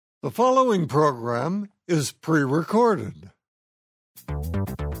The following program is pre-recorded.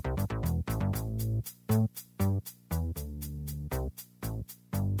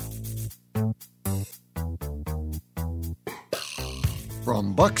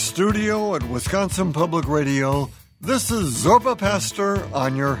 From Buck Studio at Wisconsin Public Radio, this is Zorba Pastor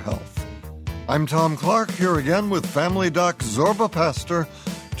on Your Health. I'm Tom Clark, here again with Family Doc Zorba Pastor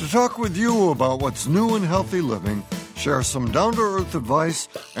to talk with you about what's new in healthy living, share some down-to-earth advice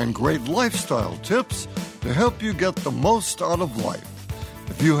and great lifestyle tips to help you get the most out of life.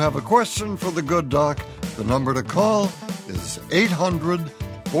 If you have a question for the good doc, the number to call is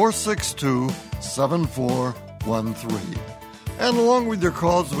 800-462-7413. And along with your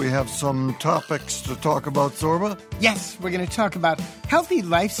calls, we have some topics to talk about, Zorba. Yes, we're going to talk about healthy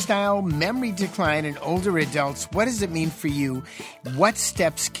lifestyle, memory decline in older adults. What does it mean for you? What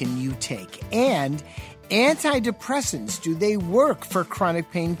steps can you take? And antidepressants, do they work for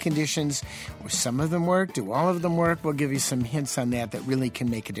chronic pain conditions? Or some of them work? Do all of them work? We'll give you some hints on that really can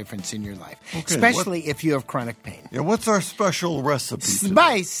make a difference in your life, especially if you have chronic pain. Yeah, what's our special recipe today?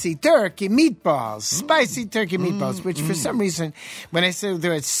 Spicy turkey meatballs. Spicy turkey meatballs, which for some reason, when I say the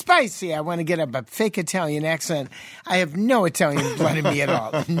word spicy, I want to get up a fake Italian accent. I have no Italian blood in me at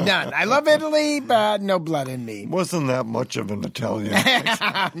all. None. I love Italy, but no blood in me. Wasn't that much of an Italian?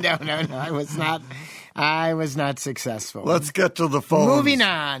 No. I was not successful. Let's get to the phones. Moving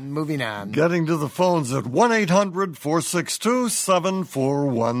on. Getting to the phones at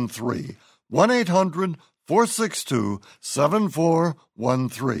 1-800-462-7413.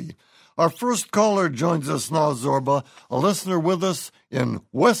 1-800-462-7413. Our first caller joins us now, Zorba, a listener with us in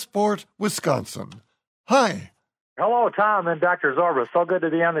Westport, Wisconsin. Hi. Hello, Tom and Dr. Zorba. So good to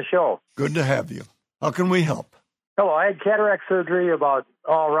be on the show. Good to have you. How can we help? Hello, I had cataract surgery about,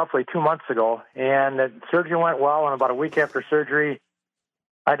 roughly 2 months ago, and the surgery went well, and about a week after surgery,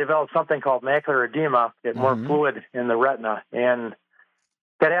 I developed something called macular edema, get more fluid in the retina, and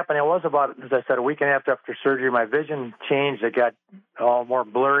that happened. It was about, as I said, a week and a half after surgery. My vision changed. It got all more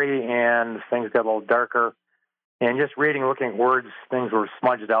blurry, and things got a little darker, and just reading, looking at words, things were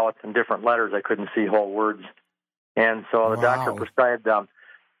smudged out in different letters. I couldn't see whole words, and so the doctor prescribed a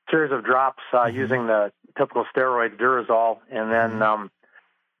series of drops using the typical steroid Durezol, and then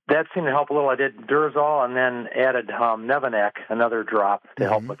that seemed to help a little. I did Durezol and then added Nevenac, another drop, to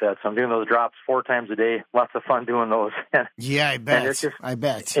help with that. So I'm doing those drops 4 times a day. Lots of fun doing those. Yeah, I bet. I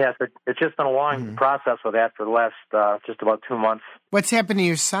bet. Yes, it's just been a long process with that for the last just about 2 months. What's happened to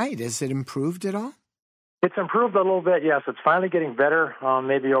your sight? Has it improved at all? It's improved a little bit, yes. It's finally getting better,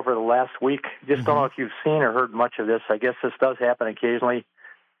 maybe over the last week. Just don't know if you've seen or heard much of this. I guess this does happen occasionally.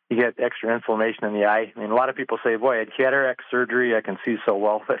 You get extra inflammation in the eye. I mean, a lot of people say, boy, I had cataract surgery, I can see so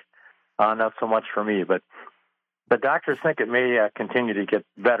well, but not so much for me. But doctors think it may continue to get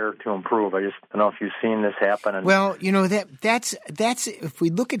better, to improve. I just don't know if you've seen this happen. Well, that's if we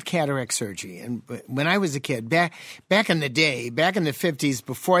look at cataract surgery, and when I was a kid, back in the day, back in the 50s,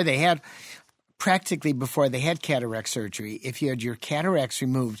 before they had cataract surgery, if you had your cataracts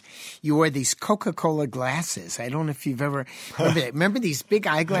removed, you wore these Coca-Cola glasses. I don't know if you've ever remember these big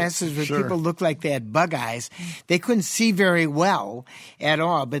eyeglasses where people looked like they had bug eyes. They couldn't see very well at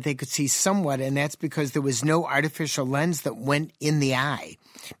all, but they could see somewhat, and that's because there was no artificial lens that went in the eye.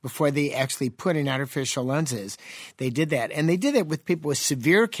 Before they actually put in artificial lenses, they did that. And they did it with people with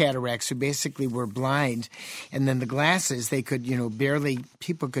severe cataracts who basically were blind. And then the glasses, they could,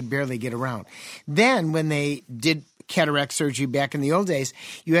 people could barely get around. Then when they did cataract surgery back in the old days,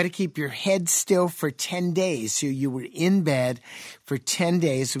 you had to keep your head still for 10 days. So you were in bed for 10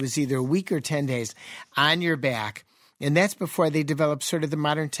 days. It was either a week or 10 days on your back. And that's before they developed sort of the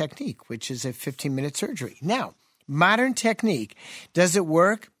modern technique, which is a 15-minute surgery. Now, modern technique, does it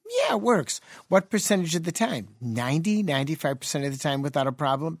work? Yeah, it works. What percentage of the time? 90, 95% of the time without a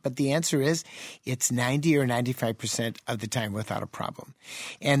problem? But the answer is it's 90 or 95% of the time without a problem.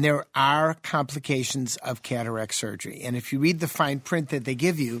 And there are complications of cataract surgery. And if you read the fine print that they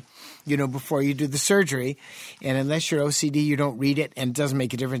give you, before you do the surgery, and unless you're OCD, you don't read it, and it doesn't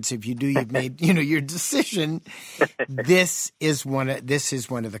make a difference if you do, you've made, your decision. This is one of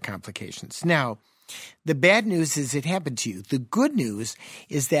the complications. Now, the bad news is it happened to you. The good news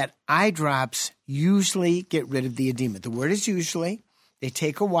is that eye drops usually get rid of the edema. The word is usually. They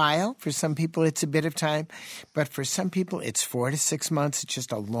take a while. For some people, it's a bit of time. But for some people, it's 4 to 6 months. It's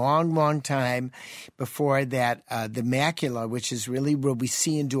just a long, long time before that the macula, which is really where we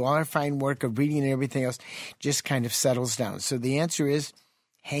see and do all our fine work of reading and everything else, just kind of settles down. So the answer is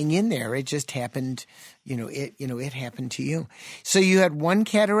hang in there. It just happened, it happened to you. So you had one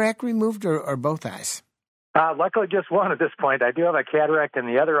cataract removed or both eyes? Luckily, just one at this point. I do have a cataract in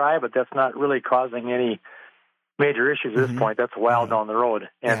the other eye, but that's not really causing any major issues at this point. That's a while down the road.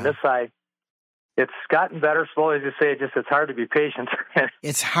 And this eye, it's gotten better slowly, as you say. It's hard to be patient.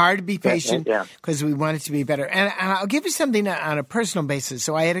 It's hard to be patient because we want it to be better. And I'll give you something on a personal basis.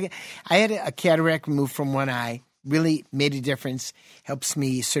 So I had a cataract removed from one eye. Really made a difference. Helps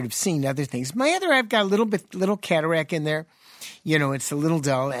me sort of seeing other things. My other eye, I've got a little cataract in there. It's a little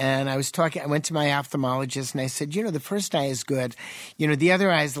dull. And I went to my ophthalmologist and I said, the first eye is good. The other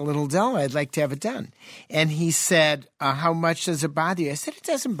eye is a little dull. I'd like to have it done. And he said, how much does it bother you? I said, it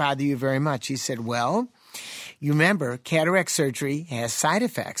doesn't bother you very much. He said, well, you remember cataract surgery has side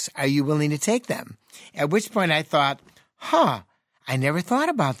effects. Are you willing to take them? At which point I thought, I never thought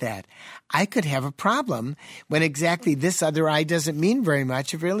about that. I could have a problem when exactly this other eye doesn't mean very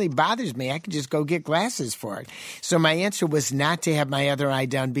much. If it really bothers me, I could just go get glasses for it. So my answer was not to have my other eye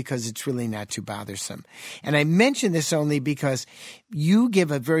done because it's really not too bothersome. And I mention this only because you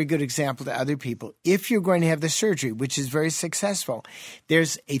give a very good example to other people. If you're going to have the surgery, which is very successful,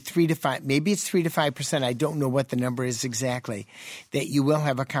 there's a 3 to 5, maybe it's 3 to 5%, I don't know what the number is exactly, that you will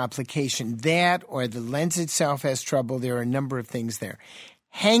have a complication. That or the lens itself has trouble. There are a number of things there.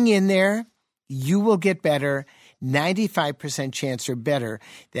 Hang in there. You will get better. 95% chance or better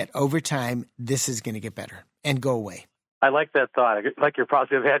that over time this is going to get better and go away. I like that thought. I like your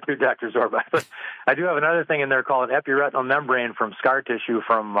positive attitude, Dr. Zorba. I do have another thing in there called an epiretinal membrane from scar tissue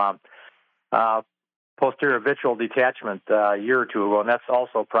from posterior vitreal detachment a year or two ago, and that's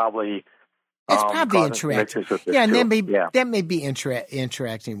also probably it's probably interacting. Yeah, and that may be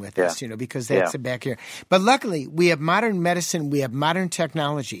interacting with us, because that's the back here. But luckily, we have modern medicine. We have modern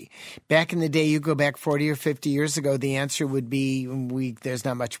technology. Back in the day, you go back 40 or 50 years ago, the answer would be there's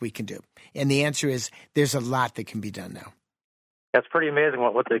not much we can do. And the answer is there's a lot that can be done now. That's pretty amazing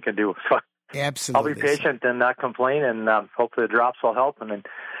what they can do. So absolutely. I'll be patient and not complain, and hopefully the drops will help. And then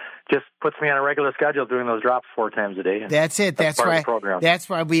just puts me on a regular schedule doing those drops 4 times a day. That's it. That's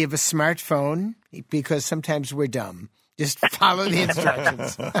why we have a smartphone, because sometimes we're dumb. Just follow the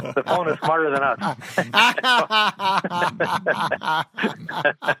instructions. The phone is smarter than us.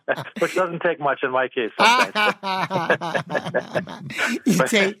 Which doesn't take much in my case sometimes.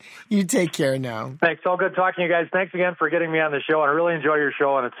 You take care now. Thanks. All good talking to you guys. Thanks again for getting me on the show. I really enjoy your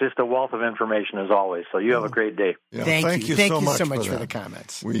show, and it's just a wealth of information as always. So you have a great day. Yeah, thank you so much for the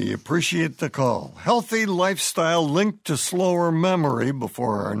comments. We appreciate the call. Healthy lifestyle linked to slower memory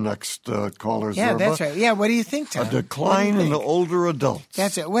before our next caller. Yeah, Zorba. that's right. Yeah, what do you think, Tom? A decline in the older adults.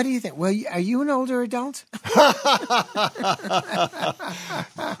 That's it. What do you think? Well, are you an older adult?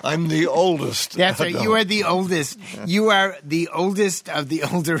 I'm the oldest. That's right. You are the oldest. You are the oldest of the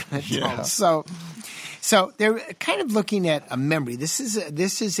older adults. Yeah. So they're kind of looking at a memory. This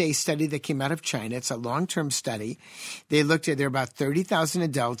is a study that came out of China. It's a long-term study. There are about 30,000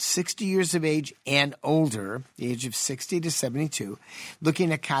 adults, 60 years of age and older, the age of 60 to 72,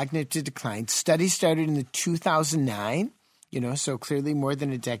 looking at cognitive decline. Study started in 2009. So clearly more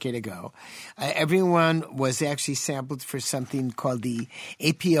than a decade ago. Everyone was actually sampled for something called the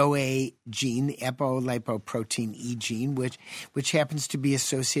APOA gene, the apolipoprotein E gene, which happens to be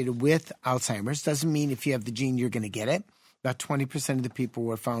associated with Alzheimer's. Doesn't mean if you have the gene, you're going to get it. About 20% of the people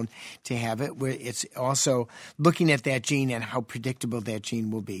were found to have it, where it's also looking at that gene and how predictable that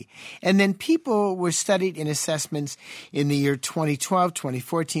gene will be. And then people were studied in assessments in the year 2012,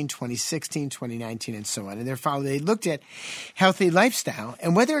 2014, 2016, 2019, and so on. And they looked at healthy lifestyle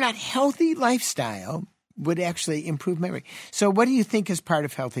and whether or not healthy lifestyle would actually improve memory. So what do you think is part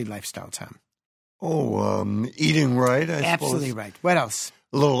of healthy lifestyle, Tom? Eating right, I suppose. Absolutely right. What else?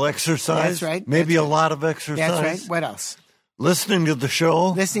 A little exercise. That's right. Maybe a lot of exercise. That's right. What else? Listening to the show.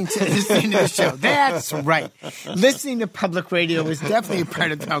 Listening to the show. That's right. Listening to public radio is definitely a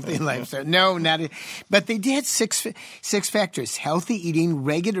part of healthy lifestyle. No, not it. But they did six factors: healthy eating,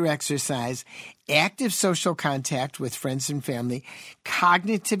 regular exercise, active social contact with friends and family,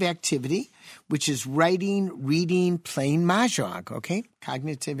 cognitive activity, which is writing, reading, playing mahjong, okay?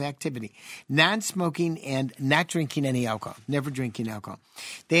 Cognitive activity. Non-smoking and not drinking any alcohol. Never drinking alcohol.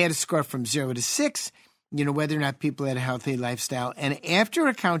 They had a score from 0 to 6. Whether or not people had a healthy lifestyle. And after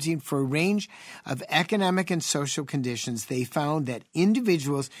accounting for a range of economic and social conditions, they found that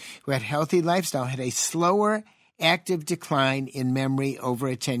individuals who had healthy lifestyle had a slower active decline in memory over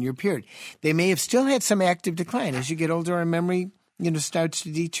a 10-year period. They may have still had some active decline. As you get older, our memory, starts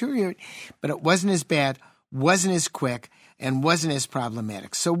to deteriorate, but it wasn't as bad, wasn't as quick, and wasn't as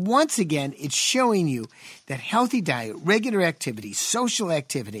problematic. So once again, it's showing you that healthy diet, regular activity, social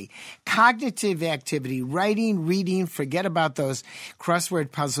activity, cognitive activity, writing, reading, forget about those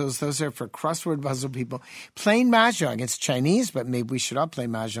crossword puzzles. Those are for crossword puzzle people. Playing mahjong. It's Chinese, but maybe we should all play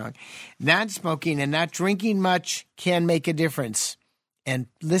mahjong. Not smoking and not drinking much can make a difference. And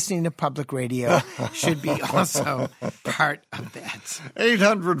listening to public radio should be also part of that.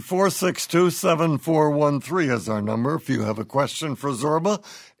 800-462-7413 is our number. If you have a question for Zorba,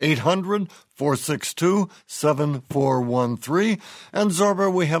 800-462-7413. And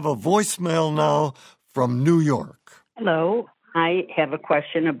Zorba, we have a voicemail now from New York. Hello. I have a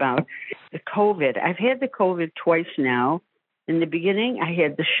question about the COVID. I've had the COVID twice now. In the beginning, I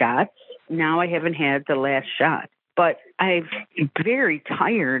had the shots. Now I haven't had the last shot. But I'm very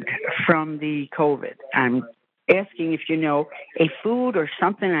tired from the COVID. I'm asking if you know a food or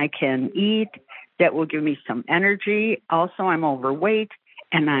something I can eat that will give me some energy. Also, I'm overweight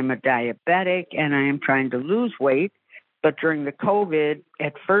and I'm a diabetic and I am trying to lose weight. But during the COVID,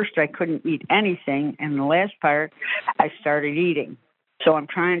 at first I couldn't eat anything. And the last part, I started eating. So I'm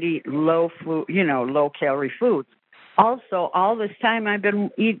trying to eat low calorie foods. Also, all this time I've been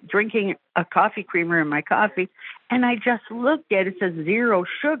drinking a coffee creamer in my coffee, and I just looked at it. It says 0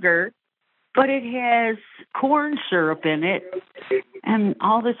 sugar, but it has corn syrup in it and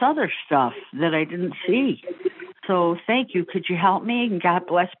all this other stuff that I didn't see. So thank you. Could you help me? And God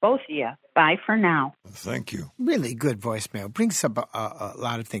bless both of you. Bye for now. Thank you. Really good voicemail. Brings up a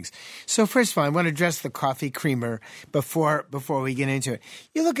lot of things. So first of all, I want to address the coffee creamer before we get into it.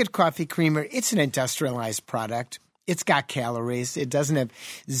 You look at coffee creamer, it's an industrialized product. It's got calories. It doesn't have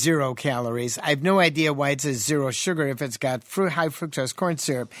 0 calories. I have no idea why it says 0 sugar if it's got high fructose corn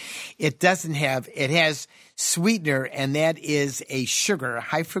syrup. It has sweetener, and that is a sugar.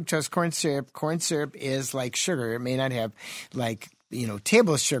 High fructose corn syrup. Corn syrup is like sugar. It may not have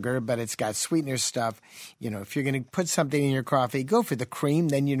table sugar, but it's got sweetener stuff. If you're going to put something in your coffee, go for the cream.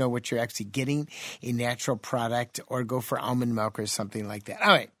 Then you know what you're actually getting, a natural product, or go for almond milk or something like that. All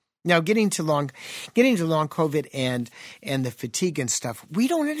right. Now, getting to long COVID and the fatigue and stuff, we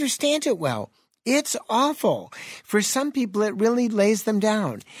don't understand it well. It's awful. For some people, it really lays them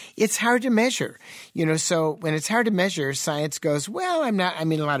down. It's hard to measure. So when it's hard to measure, science goes, a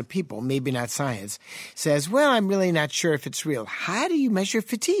lot of people, maybe not science, says, I'm really not sure if it's real. How do you measure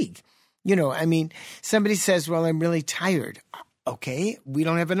fatigue? Somebody says, I'm really tired. Okay, we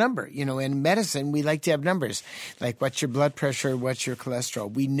don't have a number. In medicine, we like to have numbers, like what's your blood pressure, what's your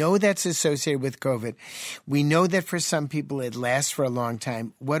cholesterol. We know that's associated with COVID. We know that for some people it lasts for a long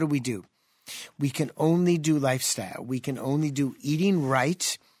time. What do? We can only do lifestyle. We can only do eating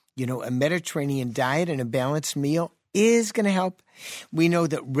right. A Mediterranean diet and a balanced meal is going to help. We know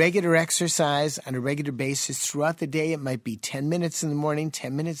that regular exercise on a regular basis throughout the day, it might be 10 minutes in the morning,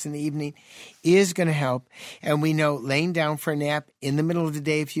 10 minutes in the evening, is going to help. And we know laying down for a nap in the middle of the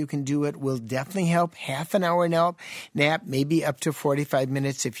day, if you can do it, will definitely help. Half an hour nap, maybe up to 45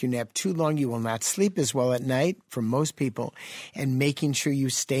 minutes. If you nap too long, you will not sleep as well at night for most people. And making sure you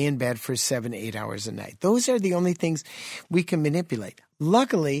stay in bed for 7 to 8 hours a night. Those are the only things we can manipulate.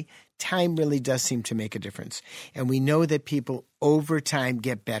 Luckily, time really does seem to make a difference. And we know that people over time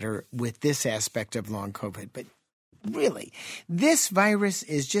get better with this aspect of long COVID. But really, this virus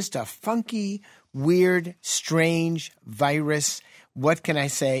is just a funky, weird, strange virus. What can I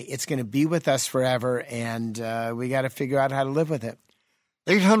say? It's going to be with us forever, and we got to figure out how to live with it.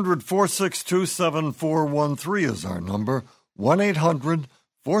 800-462-7413 is our number.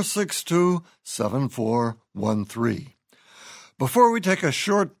 1-800-462-7413. Before we take a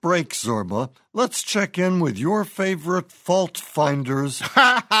short break, Zorba, let's check in with your favorite fault finders,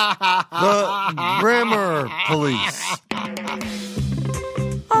 the grammar police.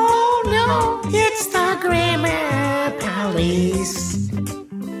 Oh, no, it's the grammar police.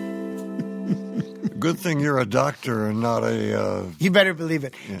 Good thing you're a doctor and not a... You better believe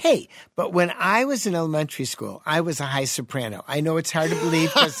it. Yeah. Hey, but when I was in elementary school, I was a high soprano. I know it's hard to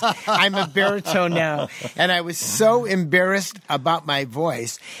believe because I'm a baritone now. And I was so embarrassed about my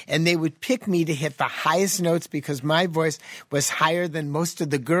voice. And they would pick me to hit the highest notes because my voice was higher than most of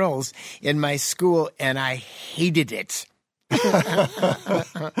the girls in my school. And I hated it.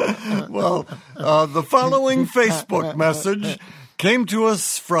 Well, the following Facebook message came to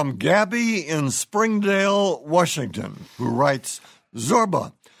us from Gabby in Springdale, Washington, who writes,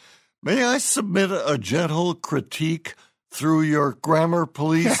 Zorba, may I submit a gentle critique through your grammar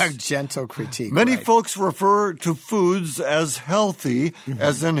police. Gentle critique. Many right. folks refer to foods as healthy,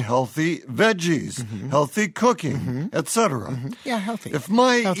 as in healthy veggies, healthy cooking, etc. Yeah, healthy. If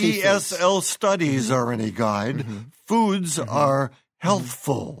my Healthy ESL studies are any guide, foods are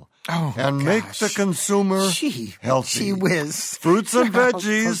healthful. Oh, and make the consumer healthy. Gee whiz. Fruits and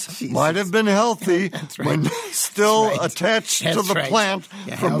veggies might have been healthy when still attached to the plant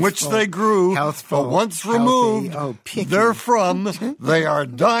from which they grew, but once removed therefrom, they are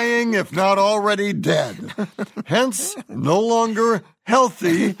dying if not already dead. Hence, no longer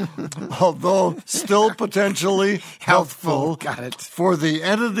healthy, although still potentially healthful for the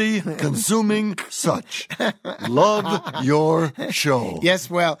entity consuming such. Love your show. Yes,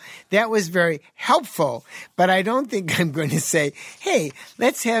 well, that was very helpful, but I don't think I'm going to say, hey,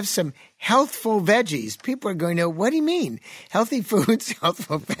 let's have some healthful veggies. People are going to, what do you mean? Healthy foods,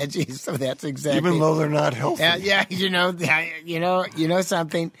 healthful veggies. So that's exactly. Even though they're not healthy. Yeah, you know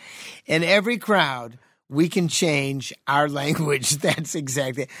something. In every crowd, we can change our language. That's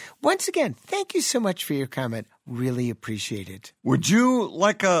exactly. Once again, thank you so much for your comment. Really appreciate it. Would you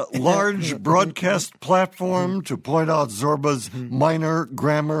like a large broadcast platform to point out Zorba's minor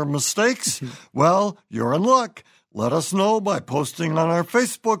grammar mistakes? Well, you're in luck. Let us know by posting on our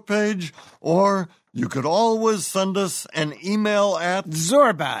Facebook page, or you could always send us an email at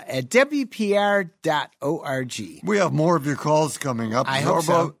zorba@wpr.org. We have more of your calls coming up. I hope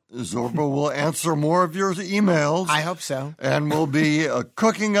so. Zorba will answer more of your emails. I hope so. And we'll be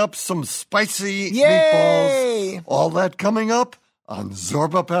cooking up some spicy meatballs. All that coming up on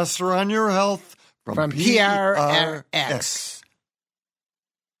Zorba Pastor on Your Health from PRX.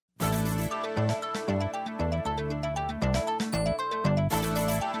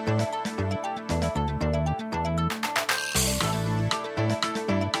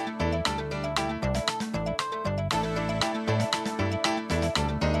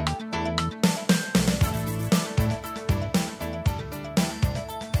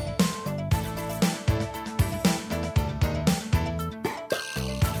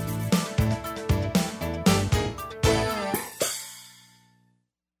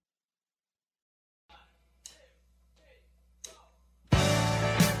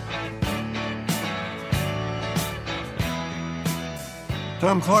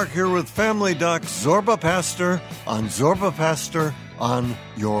 Tom Clark here with Family Doc Zorba Pastor on Zorba Pastor on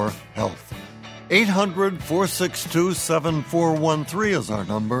Your Health. 800-462-7413 is our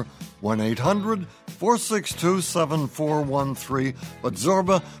number. 1-800-462-7413. But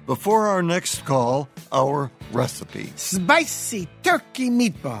Zorba, before our next call, our recipe. Spicy turkey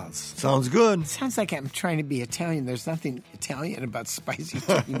meatballs. Sounds good. Sounds like I'm trying to be Italian. There's nothing Italian about spicy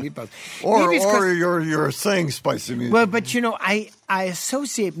turkey meatballs. or you're saying spicy meatballs. Well, but I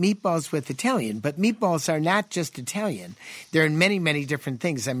associate meatballs with Italian, but meatballs are not just Italian. They're in many, many different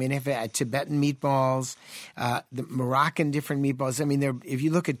things. I mean, if Tibetan meatballs, the Moroccan different meatballs. I mean, if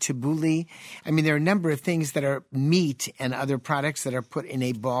you look at tabbouleh, I mean, there are a number of things that are meat and other products that are put in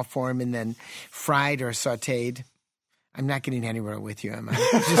a ball form and then fried or sautéed. I'm not getting anywhere with you, am I?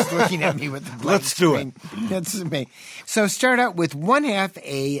 Just looking at me with the blank Let's do screen. That's me. So start out with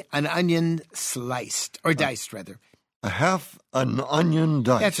 1/2 an onion sliced, or diced rather. A half an onion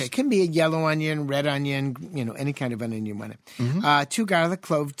diced. That's right. It can be a yellow onion, red onion, any kind of onion you want it. 2 garlic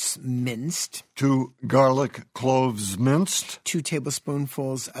cloves minced. 2 garlic cloves minced. 2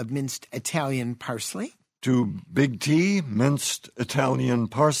 tablespoonfuls of minced Italian parsley. 2 big T minced Italian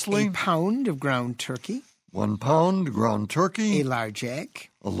parsley. 1 pound of ground turkey. 1 pound ground turkey. A large egg.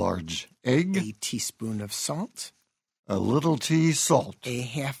 A large egg. A teaspoon of salt. A little tea salt. A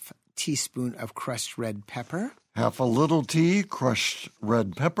half teaspoon of crushed red pepper. Half a little tea crushed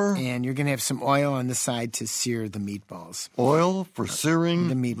red pepper. And you're going to have some oil on the side to sear the meatballs. Oil for searing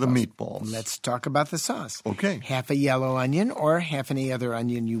the meatballs. Let's talk about the sauce. Okay. Half a yellow onion or half any other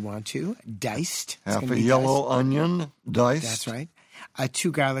onion you want to, diced. Half a yellow onion diced. That's right.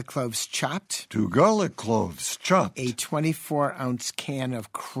 2 garlic cloves chopped. 2 garlic cloves chopped. A 24-ounce can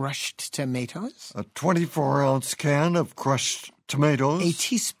of crushed tomatoes. A 24-ounce can of crushed tomatoes. A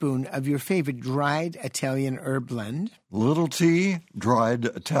teaspoon of your favorite dried Italian herb blend. Little tea, dried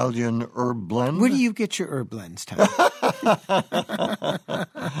Italian herb blend. Where do you get your herb blends, Tom? At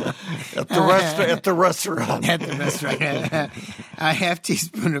the restaurant. At the restaurant. A half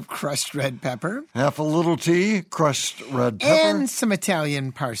teaspoon of crushed red pepper. Half a little tea, crushed red pepper. And some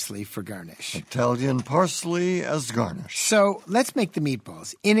Italian parsley for garnish. Italian parsley as garnish. So let's make the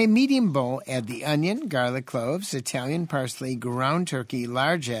meatballs. In a medium bowl, add the onion, garlic cloves, Italian parsley, ground turkey,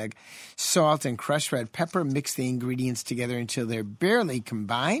 large egg, salt, and crushed red pepper. Mix the ingredients together until they're barely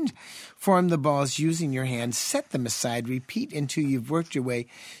combined. Form the balls using your hands. Set them aside. Repeat until you've worked your way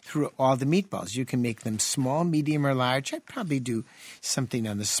through all the meatballs. You can make them small, medium, or large. I'd probably do something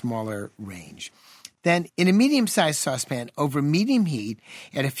on the smaller range. Then, in a medium-sized saucepan, over medium heat,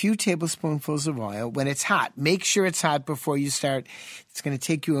 add a few tablespoonfuls of oil. When it's hot, make sure it's hot before you start. It's going to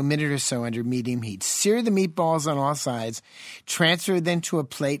take you a minute or so under medium heat. Sear the meatballs on all sides. Transfer them to a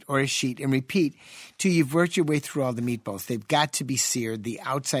plate or a sheet and repeat till you've worked your way through all the meatballs. They've got to be seared. The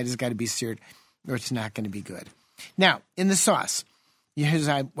outside has got to be seared or it's not going to be good. Now, in the sauce, here's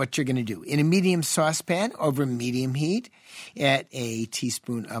what you're going to do. In a medium saucepan, over medium heat, add a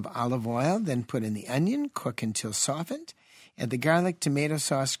teaspoon of olive oil, then put in the onion, cook until softened. Add the garlic, tomato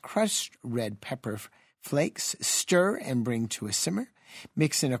sauce, crushed red pepper flakes, stir and bring to a simmer.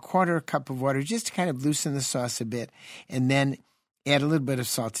 Mix in a quarter cup of water just to kind of loosen the sauce a bit, and then add a little bit of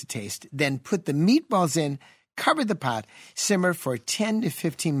salt to taste. Then put the meatballs in, cover the pot, simmer for 10 to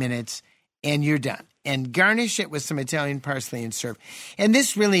 15 minutes, and you're done. And garnish it with some Italian parsley and serve. And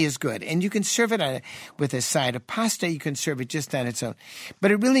this really is good. And you can serve it with a side of pasta. You can serve it just on its own. But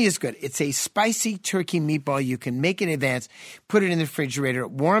it really is good. It's a spicy turkey meatball. You can make it in advance, put it in the refrigerator,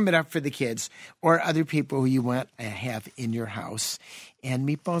 warm it up for the kids or other people who you want to have in your house. And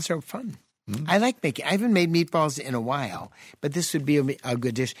meatballs are fun. I like making. I haven't made meatballs in a while, but this would be a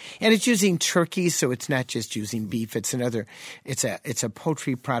good dish. And it's using turkey, so it's not just using beef. It's a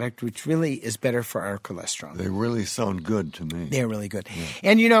poultry product, which really is better for our cholesterol. They really sound good to me. They're really good.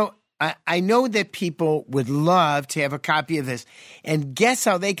 Yeah. And I know that people would love to have a copy of this. And guess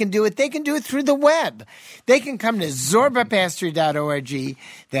how they can do it? They can do it through the web. They can come to zorbapastor.org.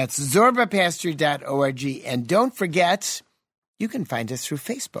 That's zorbapastor.org. And don't forget, you can find us through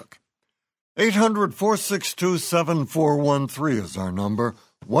Facebook. 800-462-7413 is our number.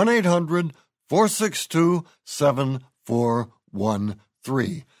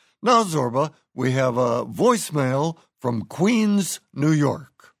 1-800-462-7413. Now, Zorba, we have a voicemail from Queens, New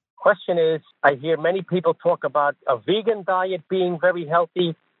York. Question is, I hear many people talk about a vegan diet being very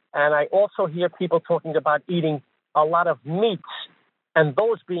healthy, and I also hear people talking about eating a lot of meats and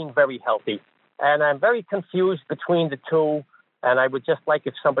those being very healthy. And I'm very confused between the two. And I would just like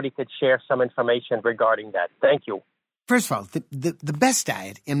if somebody could share some information regarding that. Thank you. First of all, the best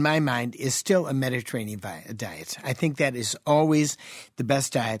diet, in my mind, is still a Mediterranean diet. I think that is always the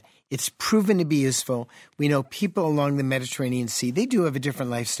best diet. It's proven to be useful. We know people along the Mediterranean Sea, they do have a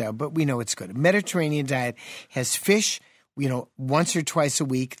different lifestyle, but we know it's good. A Mediterranean diet has fish, once or twice a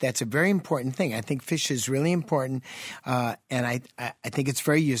week. That's a very important thing. I think fish is really important, and I think it's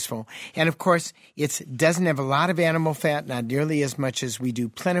very useful. And, of course, it doesn't have a lot of animal fat, not nearly as much as we do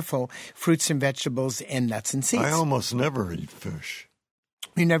plentiful fruits and vegetables and nuts and seeds. I almost never eat fish.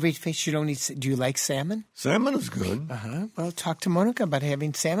 You never eat fish? You don't eat? Do you like salmon? Salmon is good. Well, talk to Monica about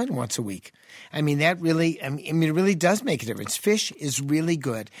having salmon once a week. I mean, it really does make a difference. Fish is really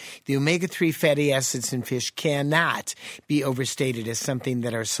good. The omega-3 fatty acids in fish cannot be overstated as something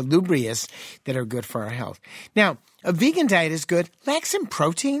that are salubrious, that are good for our health. Now, a vegan diet is good. Lacks in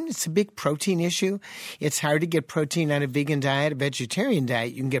protein. It's a big protein issue. It's hard to get protein on a vegan diet. A vegetarian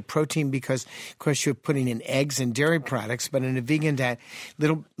diet, you can get protein because, of course, you're putting in eggs and dairy products. But in a vegan diet,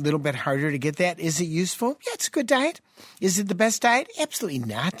 little bit harder to get that. Is it useful? Yeah, it's a good diet. Is it the best diet? Absolutely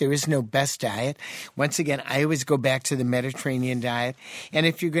not. There is no best diet. Once again, I always go back to the Mediterranean diet. And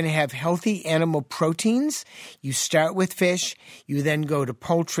if you're going to have healthy animal proteins, you start with fish, you then go to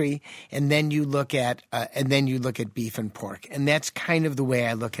poultry, and then you look at beef and pork. And that's kind of the way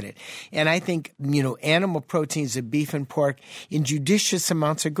I look at it. And I think, animal proteins of beef and pork in judicious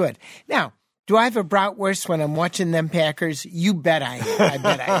amounts are good. Now, do I have a bratwurst when I'm watching them Packers? You bet I do. I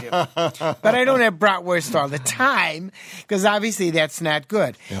bet I do. But I don't have bratwurst all the time because obviously that's not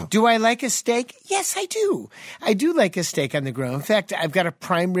good. Yeah. Do I like a steak? Yes, I do. I do like a steak on the grill. In fact, I've got a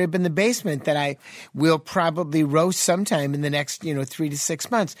prime rib in the basement that I will probably roast sometime in the next, 3 to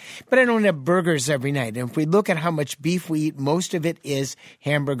 6 months. But I don't have burgers every night. And if we look at how much beef we eat, most of it is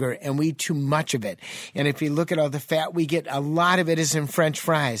hamburger, and we eat too much of it. And if you look at all the fat we get, a lot of it is in French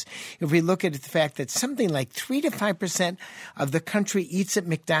fries. If we look at the fact that something like 3 to 5% of the country eats at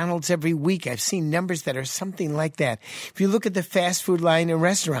McDonald's every week. I've seen numbers that are something like that. If you look at the fast food line in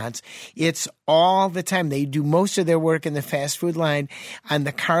restaurants, it's all the time. They do most of their work in the fast food line on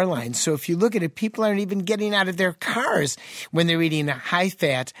the car line. So if you look at it, people aren't even getting out of their cars when they're eating a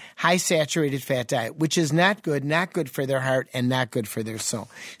high-fat, high-saturated fat diet, which is not good for their heart and not good for their soul.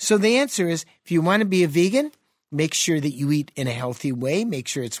 So the answer is, if you want to be a vegan, make sure that you eat in a healthy way. Make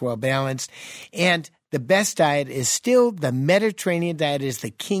sure it's well-balanced. And the best diet is still the Mediterranean diet is the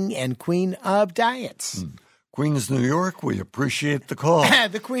king and queen of diets. Queens, New York, we appreciate the call.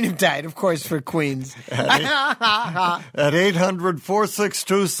 The queen of diet, of course, for Queens. At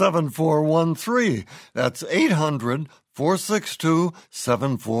 800-462-7413. That's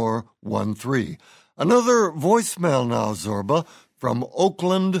 800-462-7413. Another voicemail now, Zorba, from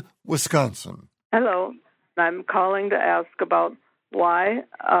Oakland, Wisconsin. Hello. I'm calling to ask about why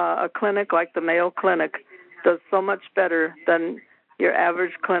a clinic like the Mayo Clinic does so much better than your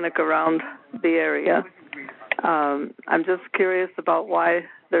average clinic around the area. I'm just curious about why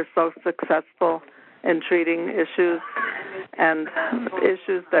they're so successful in treating issues and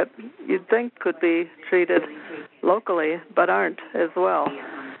issues that you'd think could be treated locally but aren't as well.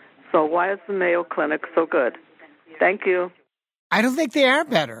 So why is the Mayo Clinic so good? Thank you. I don't think they are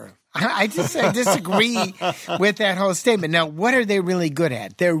better. I disagree with that whole statement. Now, what are they really good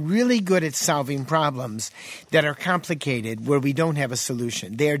at? They're really good at solving problems that are complicated where we don't have a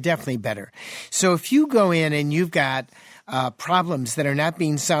solution. They are definitely better. So if you go in and you've got problems that are not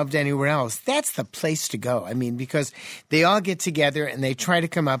being solved anywhere else, that's the place to go. I mean, because they all get together and they try to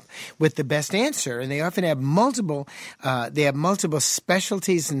come up with the best answer, and they often have multiple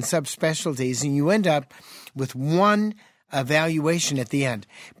specialties and subspecialties, and you end up with one evaluation at the end.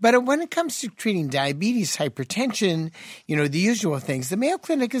 But when it comes to treating diabetes, hypertension, the usual things, the Mayo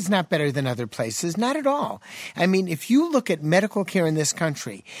Clinic is not better than other places, not at all. I mean, if you look at medical care in this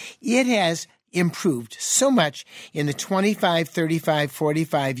country, it has improved so much in the 25, 35,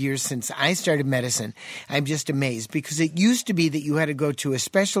 45 years since I started medicine. I'm just amazed because it used to be that you had to go to a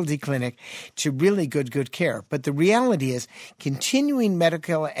specialty clinic to really good care. But the reality is continuing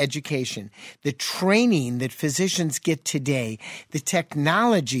medical education, the training that physicians get today, the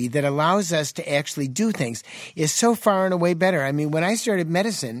technology that allows us to actually do things is so far and away better. I mean, when I started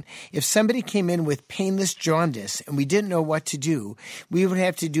medicine, if somebody came in with painless jaundice and we didn't know what to do, we would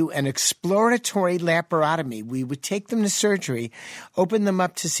have to do an exploratory laparotomy. We would take them to surgery, open them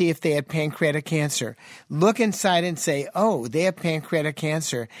up to see if they had pancreatic cancer, look inside and say, oh, they have pancreatic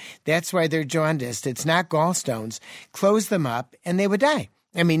cancer. That's why they're jaundiced. It's not gallstones. Close them up and they would die.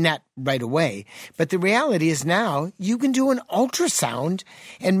 I mean, not right away. But the reality is now you can do an ultrasound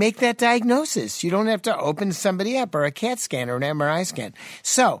and make that diagnosis. You don't have to open somebody up or a CAT scan or an MRI scan.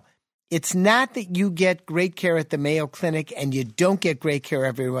 So it's not that you get great care at the Mayo Clinic and you don't get great care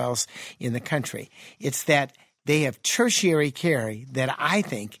everywhere else in the country. It's that they have tertiary care that I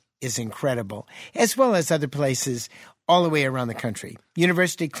think is incredible, as well as other places all the way around the country.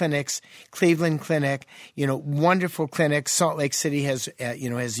 University clinics, Cleveland Clinic, wonderful clinics. Salt Lake City has a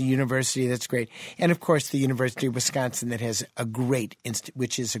university that's great. And, of course, the University of Wisconsin that has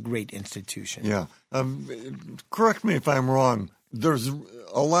which is a great institution. Yeah. Correct me if I'm wrong. There's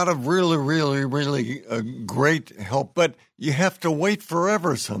a lot of really, really, really great help, but you have to wait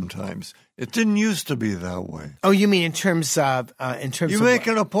forever sometimes. It didn't used to be that way. Oh, you mean in terms of you make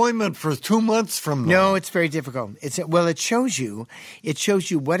an appointment for 2 months from now? No, it's very difficult. It shows you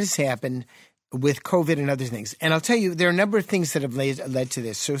what has happened with COVID and other things. And I'll tell you, there are a number of things that have led to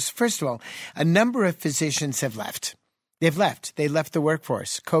this. So first of all, a number of physicians have left. They've left. They left the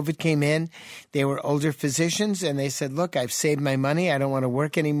workforce. COVID came in. They were older physicians, and they said, "Look, I've saved my money. I don't want to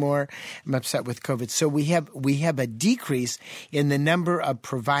work anymore. I'm upset with COVID." So we have a decrease in the number of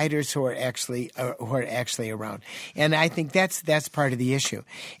providers who are actually around, and I think that's part of the issue.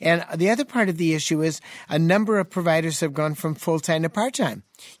 And the other part of the issue is a number of providers have gone from full-time to part-time.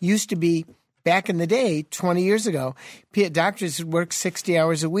 Used to be, back in the day, 20 years ago, doctors would work 60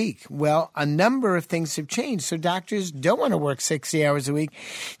 hours a week. Well, a number of things have changed. So doctors don't want to work 60 hours a week.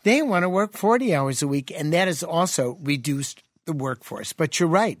 They want to work 40 hours a week, and that has also reduced the workforce. But you're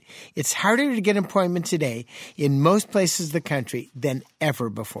right. It's harder to get an appointment today in most places of the country than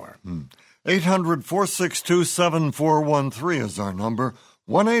ever before. 800-462-7413 is our number.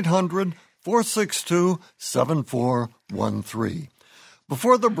 1-800-462-7413.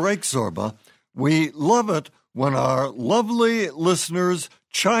 Before the break, Zorba, we love it when our lovely listeners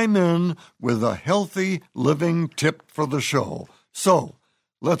chime in with a healthy living tip for the show. So,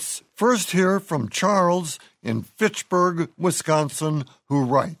 let's first hear from Charles in Fitchburg, Wisconsin, who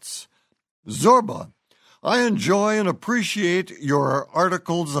writes, Zorba, I enjoy and appreciate your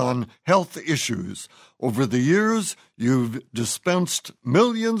articles on health issues. Over the years, you've dispensed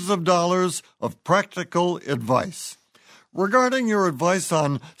millions of dollars of practical advice. Regarding your advice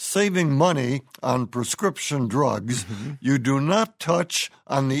on saving money on prescription drugs, you do not touch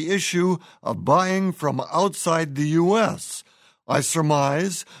on the issue of buying from outside the U.S. I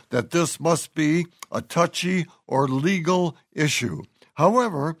surmise that this must be a touchy or legal issue.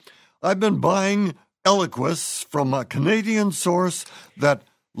 However, I've been buying Eliquis from a Canadian source that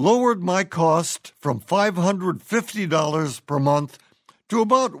lowered my cost from $550 per month to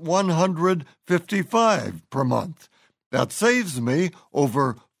about $155 per month. That saves me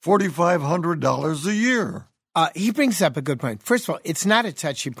over $4,500 a year. He brings up a good point. First of all, it's not a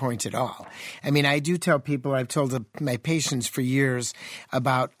touchy point at all. I mean, I do tell people, I've told my patients for years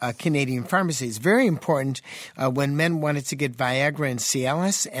about Canadian pharmacies. Very important when men wanted to get Viagra and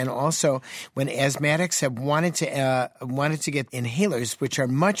Cialis, and also when asthmatics have wanted to get inhalers, which are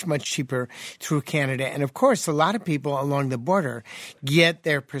much, much cheaper through Canada. And of course, a lot of people along the border get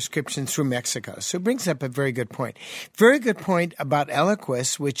their prescriptions through Mexico. So it brings up a very good point. Very good point about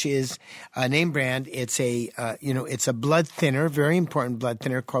Eliquis, which is a name brand. It's it's a blood thinner, very important blood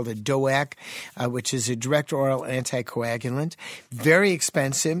thinner called a DOAC, which is a direct oral anticoagulant. Very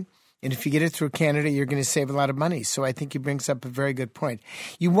expensive. And if you get it through Canada, you're going to save a lot of money. So I think he brings up a very good point.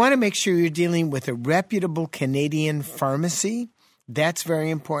 You want to make sure you're dealing with a reputable Canadian pharmacy. That's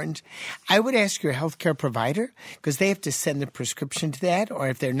very important. I would ask your healthcare provider, because they have to send the prescription to that, or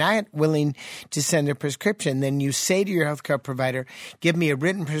if they're not willing to send a prescription, then you say to your healthcare provider, give me a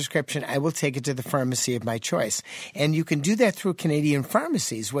written prescription, I will take it to the pharmacy of my choice. And you can do that through Canadian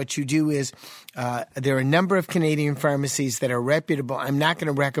pharmacies. What you do is there are a number of Canadian pharmacies that are reputable. I'm not going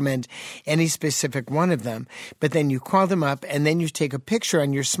to recommend any specific one of them, but then you call them up and then you take a picture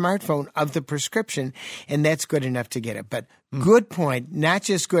on your smartphone of the prescription, and that's good enough to get it. But good point, not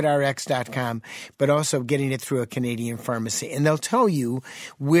just goodrx.com, but also getting it through a Canadian pharmacy. And they'll tell you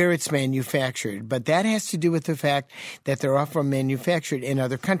where it's manufactured. But that has to do with the fact that they're often manufactured in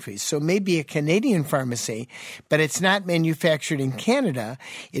other countries. So it may be a Canadian pharmacy, but it's not manufactured in Canada.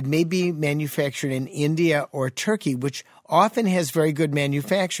 It may be manufactured in India or Turkey, which often has very good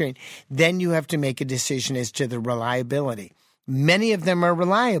manufacturing. Then you have to make a decision as to the reliability. Many of them are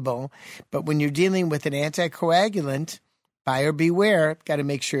reliable, but when you're dealing with an anticoagulant, buyer beware, got to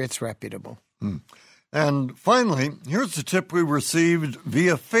make sure it's reputable. And finally, here's a tip we received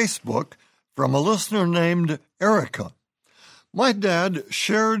via Facebook from a listener named Erica. My dad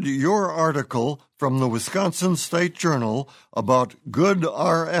shared your article from the Wisconsin State Journal about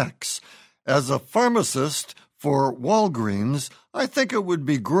GoodRx. As a pharmacist for Walgreens, I think it would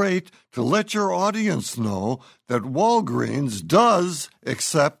be great to let your audience know that Walgreens does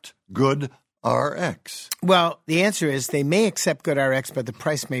accept GoodRx. Well, the answer is they may accept GoodRx, but the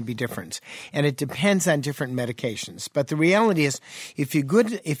price may be different, and it depends on different medications. But the reality is, if you go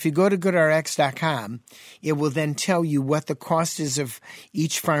to goodrx.com, it will then tell you what the cost is of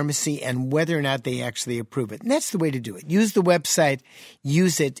each pharmacy and whether or not they actually approve it. And that's the way to do it. Use the website.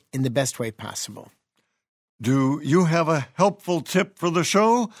 Use it in the best way possible. Do you have a helpful tip for the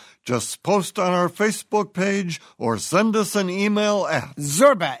show? Just post on our Facebook page or send us an email at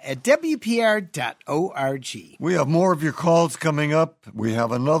zorba@wpr.org. We have more of your calls coming up. We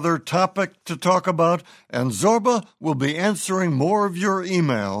have another topic to talk about, and Zorba will be answering more of your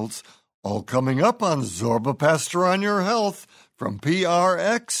emails. All coming up on Zorba Pastor on Your Health from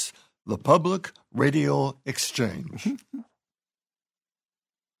PRX, the Public Radio Exchange.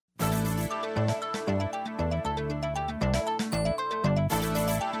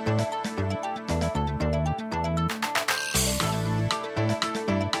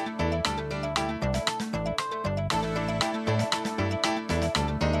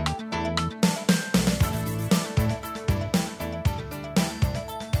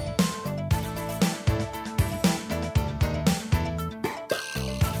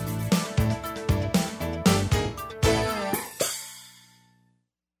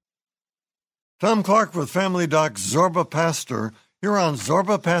 Tom Clark with Family Doc Zorba Pastor here on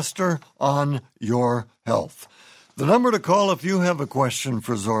Zorba Pastor on Your Health. The number to call if you have a question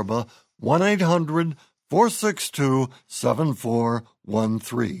for Zorba,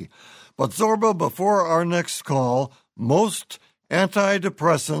 1-800-462-7413. But Zorba, before our next call, most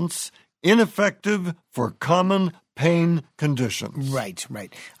antidepressants ineffective for common pain conditions. Right.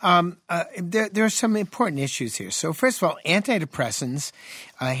 There are some important issues here. So first of all, antidepressants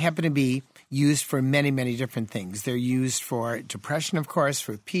happen to be used for many, many different things. They're used for depression, of course,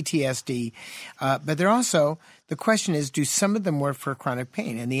 for PTSD, but they're also, the question is, do some of them work for chronic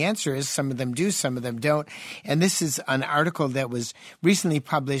pain? And the answer is some of them do, some of them don't. And this is an article that was recently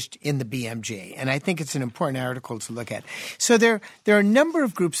published in the BMJ, and I think it's an important article to look at. So there are a number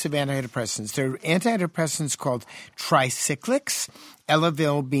of groups of antidepressants. There are antidepressants called tricyclics,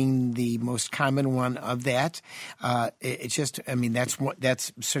 Elavil being the most common one of that. It's just, I mean, that's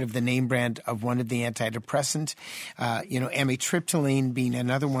sort of the name brand of one of the antidepressants. Amitriptyline being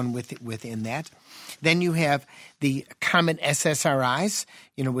another one within that. Then you have the common SSRIs,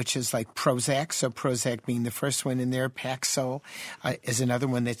 which is like Prozac. So Prozac being the first one in there. Paxil is another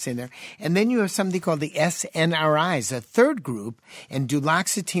one that's in there. And then you have something called the SNRIs, a third group. And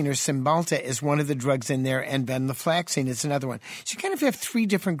duloxetine or Cymbalta is one of the drugs in there. And venlafaxine is another one. So you kind of have three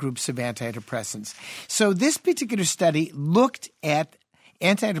different groups of antidepressants. So this particular study looked at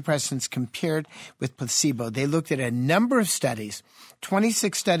antidepressants compared with placebo. They looked at a number of studies,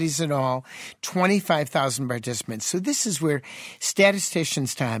 26 studies in all, 25,000 participants. So this is where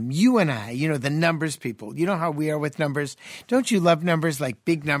statisticians, Tom, you and I, the numbers people, you know how we are with numbers. Don't you love numbers, like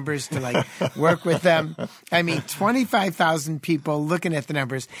big numbers, to work with them? I mean, 25,000 people looking at the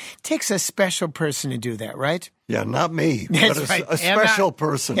numbers. Takes a special person to do that, right? Yeah, not me. That's but right. A special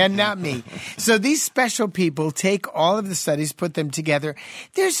person. And not me. So these special people take all of the studies, put them together.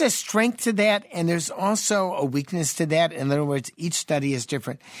 There's a strength to that, and there's also a weakness to that. In other words, each study is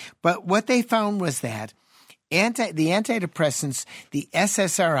different. But what they found was that the antidepressants, the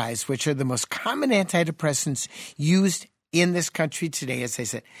SSRIs, which are the most common antidepressants used in this country today, as I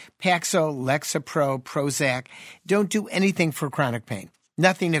said, Paxil, Lexapro, Prozac, don't do anything for chronic pain.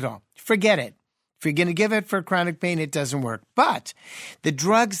 Nothing at all. Forget it. If you're going to give it for chronic pain, it doesn't work. But the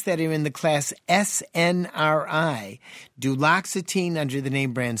drugs that are in the class SNRI, duloxetine under the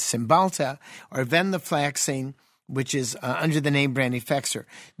name brand Cymbalta, or venlafaxine, which is under the name brand Effexor,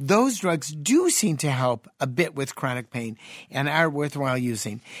 those drugs do seem to help a bit with chronic pain and are worthwhile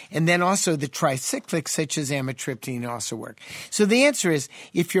using. And then also the tricyclics, such as amitriptyline, also work. So the answer is,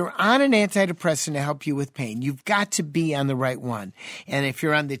 if you're on an antidepressant to help you with pain, you've got to be on the right one. And if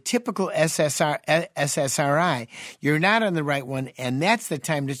you're on the typical SSRI, you're not on the right one, and that's the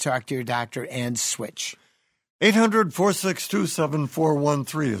time to talk to your doctor and switch.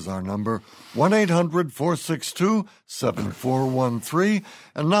 800-462-7413 is our number, 1-800-462-7413.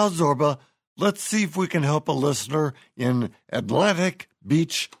 And now, Zorba, let's see if we can help a listener in Atlantic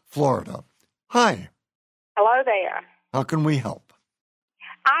Beach, Florida. Hi. Hello there. How can we help?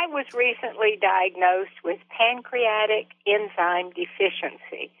 I was recently diagnosed with pancreatic enzyme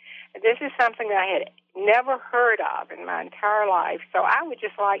deficiency. This is something that I had never heard of in my entire life, so I would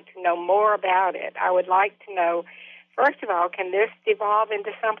just like to know more about it. I would like to know, first of all, can this devolve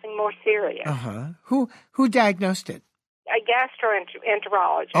into something more serious? Who diagnosed it? A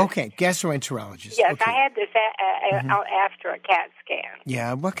gastroenterologist. Okay, gastroenterologist. Yes, okay. I had this after a CAT scan.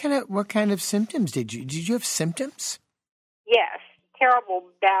 Yeah, what kind of symptoms did you? Did you have symptoms? Yes, terrible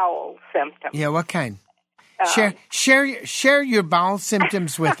bowel symptoms. Yeah, what kind? Share your bowel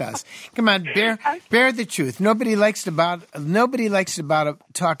symptoms with us. Come on, bear the truth. Nobody likes to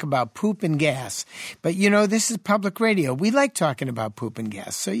talk about poop and gas. But this is public radio. We like talking about poop and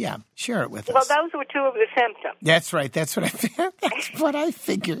gas. So yeah, share it with us. Well, those were two of the symptoms. That's right. That's what I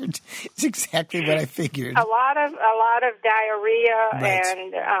figured. It's exactly what I figured. A lot of diarrhea, right.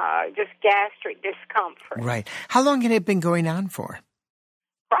 And just gastric discomfort. Right. How long had it been going on for?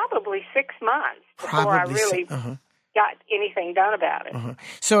 Probably 6 months before I really got anything done about it.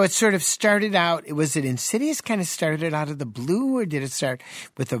 So it sort of started out, was it insidious, kind of started out of the blue, or did it start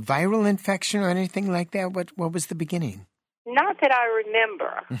with a viral infection or anything like that? What was the beginning? Not that I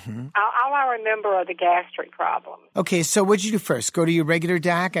remember. All I remember are the gastric problems. Okay, so what did you do first? Go to your regular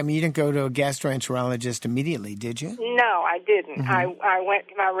doc? I mean, you didn't go to a gastroenterologist immediately, did you? No, I didn't. I went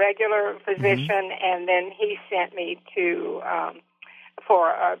to my regular physician, and then he sent me to... for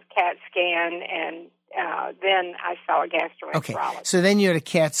a CAT scan, and then I saw a gastroenterologist. Okay, so then you had a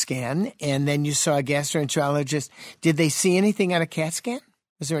CAT scan, and then you saw a gastroenterologist. Did they see anything on a CAT scan?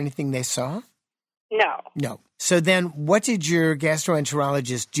 Was there anything they saw? No. So then what did your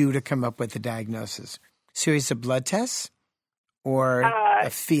gastroenterologist do to come up with the diagnosis? Series of blood tests? Or a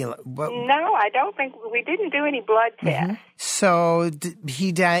feel? No, I don't think we didn't do any blood tests. So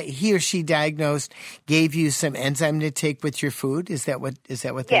he or she diagnosed, gave you some enzyme to take with your food. Is that what they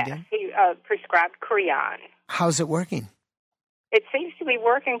did? Yes, he prescribed Creon. How's it working? It seems to be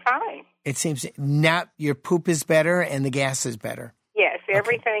working fine. It seems not. Your poop is better and the gas is better. Yes,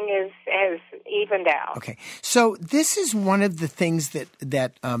 everything has evened out. Okay, so this is one of the things that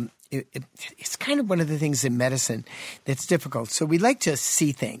it's kind of one of the things in medicine that's difficult. So we like to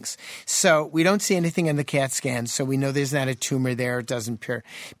see things. So we don't see anything on the CAT scan, so we know there's not a tumor there. It doesn't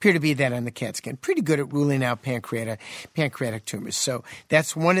appear to be that on the CAT scan. Pretty good at ruling out pancreatic tumors. So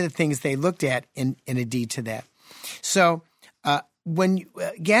that's one of the things they looked at in a deed to that. So when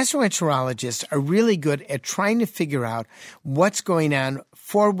gastroenterologists are really good at trying to figure out what's going on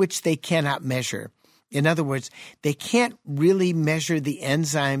for which they cannot measure. In other words, they can't really measure the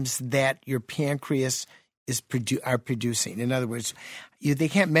enzymes that your pancreas are producing. In other words, they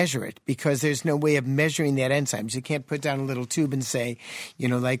can't measure it because there's no way of measuring that enzymes. You can't put down a little tube and say,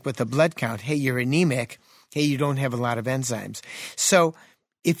 like with a blood count, hey, you're anemic. Hey, you don't have a lot of enzymes. So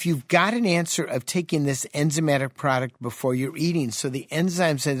if you've got an answer of taking this enzymatic product before you're eating, so the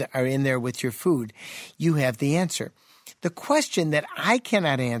enzymes that are in there with your food, you have the answer. The question that I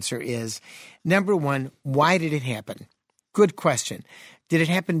cannot answer is, number one, why did it happen? Good question. Did it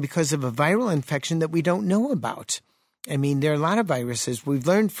happen because of a viral infection that we don't know about? I mean, there are a lot of viruses. We've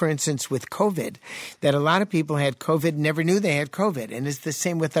learned, for instance, with COVID, that a lot of people had COVID, never knew they had COVID, and it's the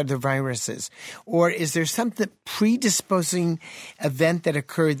same with other viruses. Or is there some predisposing event that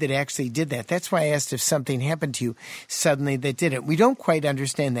occurred that actually did that? That's why I asked if something happened to you suddenly that didn't. We don't quite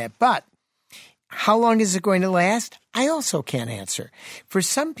understand that, but how long is it going to last? I also can't answer. For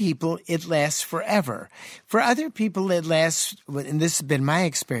some people, it lasts forever. For other people, it lasts, and this has been my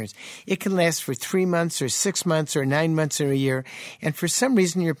experience, it can last for 3 months or 6 months or 9 months or a year. And for some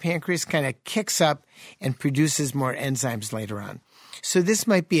reason, your pancreas kind of kicks up and produces more enzymes later on. So this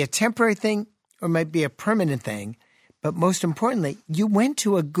might be a temporary thing or might be a permanent thing. But most importantly, you went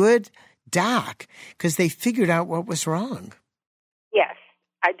to a good doc because they figured out what was wrong. Yes.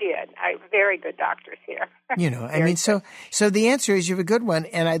 I did. Very good doctors here. So the answer is you have a good one,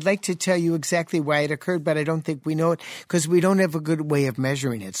 and I'd like to tell you exactly why it occurred, but I don't think we know it because we don't have a good way of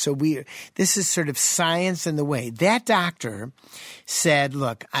measuring it. So this is sort of science in the way. That doctor said,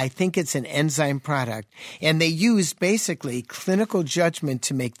 look, I think it's an enzyme product, and they used basically clinical judgment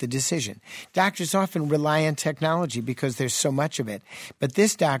to make the decision. Doctors often rely on technology because there's so much of it, but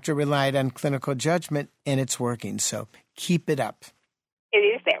this doctor relied on clinical judgment, and it's working. So keep it up. It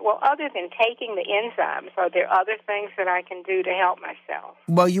is that. Well, other than taking the enzymes, are there other things that I can do to help myself?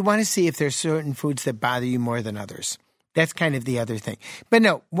 Well, you want to see if there's certain foods that bother you more than others. That's kind of the other thing. But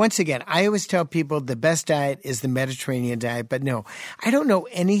no, once again, I always tell people the best diet is the Mediterranean diet. But no, I don't know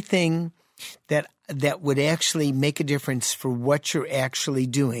anything that would actually make a difference for what you're actually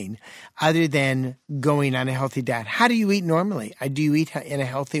doing other than going on a healthy diet. How do you eat normally? Do you eat in a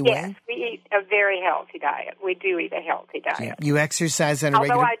healthy way? Yes, we eat a very healthy diet. We do eat a healthy diet. Yeah. You exercise on a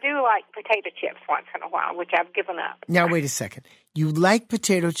regular... Although I do like potato chips once in a while, which I've given up. Now, wait a second. You like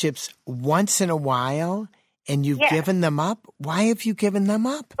potato chips once in a while, and you've given them up? Why have you given them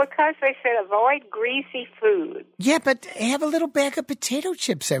up? Because they said avoid greasy food. Yeah, but have a little bag of potato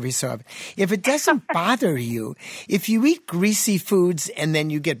chips every so often. If it doesn't bother you, if you eat greasy foods and then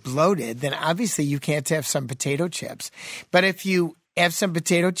you get bloated, then obviously you can't have some potato chips. But if you have some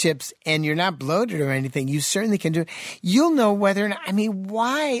potato chips and you're not bloated or anything, you certainly can do it. You'll know whether or not,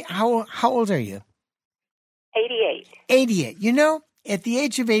 why? How old are you? 88. 88. At the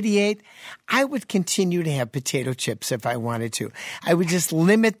age of 88, I would continue to have potato chips if I wanted to. I would just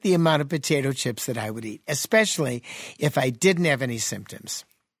limit the amount of potato chips that I would eat, especially if I didn't have any symptoms.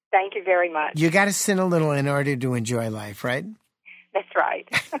 Thank you very much. You got to sin a little in order to enjoy life, right? That's right.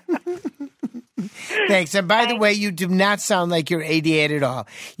 Thanks. And by the way, you do not sound like you're 88 at all.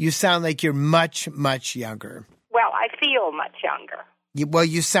 You sound like you're much, much younger. Well, I feel much younger. Well,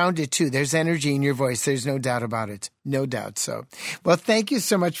 you sound it too. There's energy in your voice. There's no doubt about it. No doubt. So, well, thank you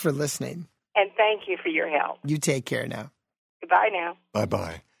so much for listening. And thank you for your help. You take care now. Goodbye now.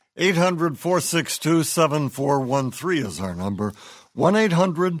 Bye-bye. 800-462-7413 is our number.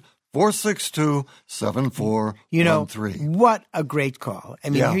 1-800-462-7413. What a great call.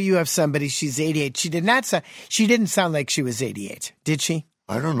 Here you have somebody, she's 88. She didn't sound like she was 88, did she?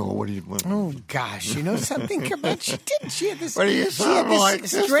 I don't know. What oh, gosh. You know something? Come on. She didn't. She had this. What do you sound like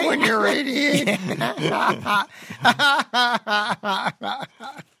this when you're 88?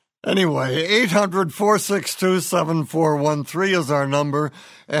 Anyway, 800-462-7413 is our number.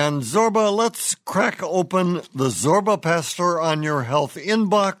 And Zorba, let's crack open the Zorba Pastor on Your Health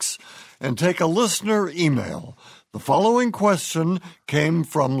inbox and take a listener email. The following question came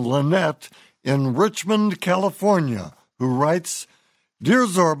from Lynette in Richmond, California, who writes, Dear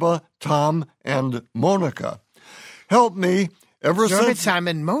Zorba, Tom, and Monica, help me ever Zorba, since... Tom,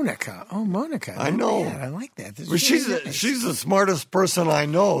 and Monica. Oh, Monica. I know. Bad. I like that. Well, she's the smartest person I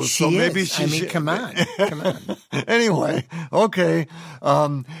know. She so is. Maybe she come on. Anyway, okay.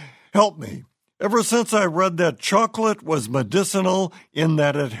 Help me. Ever since I read that chocolate was medicinal in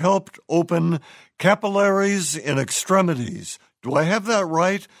that it helped open capillaries in extremities. Do I have that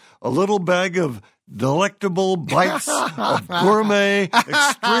right? A little bag of delectable bites of gourmet,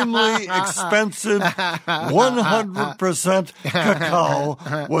 extremely expensive, 100% cacao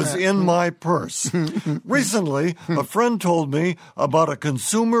was in my purse. Recently, a friend told me about a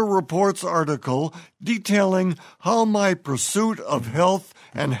Consumer Reports article detailing how my pursuit of health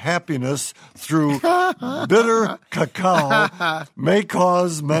and happiness through bitter cacao may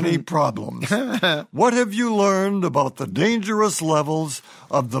cause many problems. What have you learned about the dangerous levels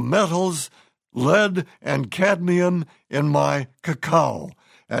of the metals lead and cadmium in my cacao?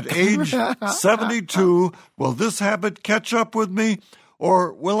 At age 72, will this habit catch up with me?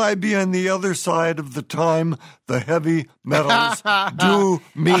 Or will I be on the other side of the time the heavy metals do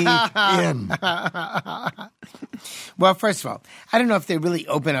me in? Well, first of all, I don't know if they really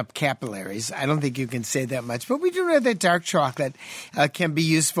open up capillaries. I don't think you can say that much. But we do know that dark chocolate can be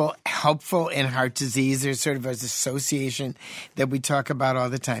useful, helpful in heart disease. There's sort of an association that we talk about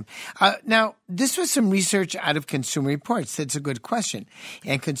all the time. Now, this was some research out of Consumer Reports. That's a good question.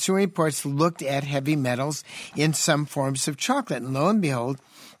 And Consumer Reports looked at heavy metals in some forms of chocolate. And lo and behold,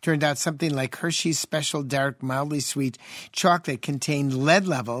 turned out something like Hershey's Special Dark Mildly Sweet chocolate contained lead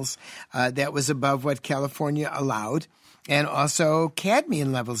levels that was above what California allowed, and also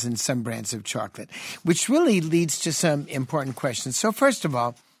cadmium levels in some brands of chocolate, which really leads to some important questions. So first of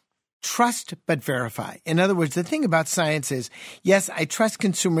all, trust but verify. In other words, the thing about science is, yes, I trust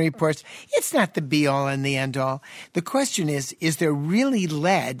Consumer Reports. It's not the be-all and the end-all. The question is there really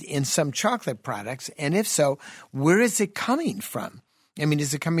lead in some chocolate products? And if so, where is it coming from? I mean,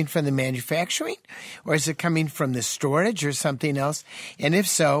 is it coming from the manufacturing, or is it coming from the storage or something else? And if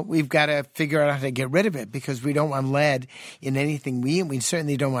so, we've got to figure out how to get rid of it, because we don't want lead in anything we eat. We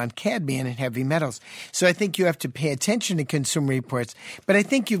certainly don't want cadmium and heavy metals. So I think you have to pay attention to Consumer Reports. But I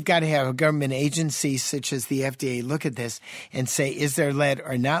think you've got to have a government agency such as the FDA look at this and say, is there lead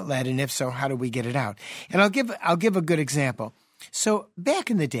or not lead? And if so, how do we get it out? And I'll give a good example. So back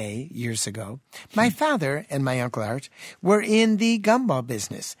in the day, years ago, my father and my Uncle Art were in the gumball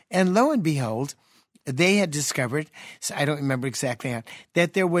business. And lo and behold, they had discovered, so I don't remember exactly how,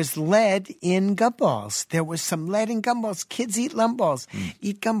 that there was lead in gumballs. There was some lead in gumballs. Kids eat gumballs.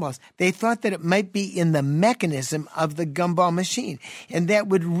 They thought that it might be in the mechanism of the gumball machine. And that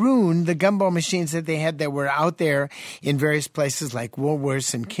would ruin the gumball machines that they had that were out there in various places like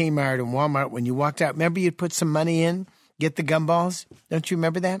Woolworths and Kmart and Walmart. When you walked out, remember you'd put some money in? Get the gumballs? Don't you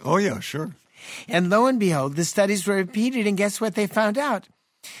remember that? Oh, yeah, sure. And lo and behold, the studies were repeated, and guess what they found out?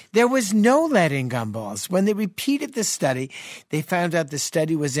 There was no lead in gumballs. When they repeated the study, they found out the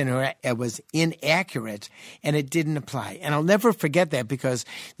study was inaccurate, and it didn't apply. And I'll never forget that, because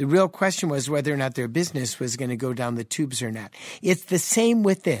the real question was whether or not their business was going to go down the tubes or not. It's the same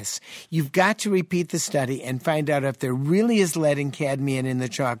with this. You've got to repeat the study and find out if there really is lead and cadmium in the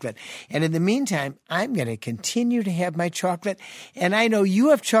chocolate. And in the meantime, I'm going to continue to have my chocolate. And I know you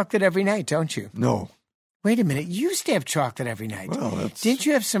have chocolate every night, don't you? No. Wait a minute. You used to have chocolate every night. Well, Didn't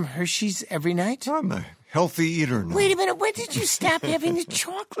you have some Hershey's every night? I'm a healthy eater now. Wait a minute. When did you stop having the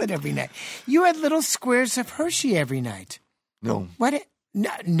chocolate every night? You had little squares of Hershey every night. No. What?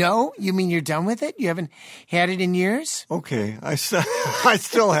 No? You mean you're done with it? You haven't had it in years? Okay. I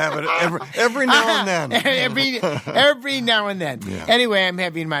still have it every now and then. every now and then. Yeah. Anyway, I'm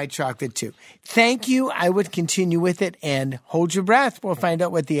having my chocolate too. Thank you. I would continue with it, and hold your breath. We'll find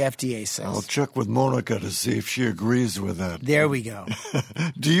out what the FDA says. I'll check with Monica to see if she agrees with that. There we go.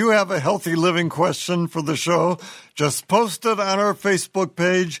 Do you have a healthy living question for the show? Just post it on our Facebook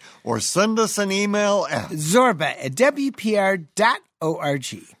page or send us an email at zorba@wpr.org.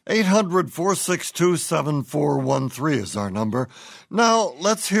 800-462-7413 is our number. Now,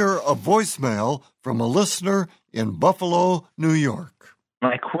 let's hear a voicemail from a listener in Buffalo, New York.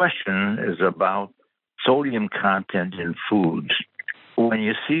 My question is about sodium content in foods. When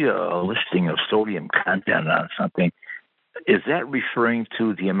you see a listing of sodium content on something, is that referring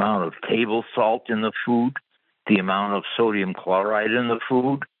to the amount of table salt in the food, the amount of sodium chloride in the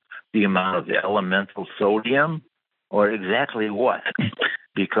food, the amount of elemental sodium, or exactly what?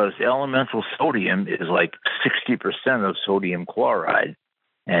 Because elemental sodium is like 60% of sodium chloride,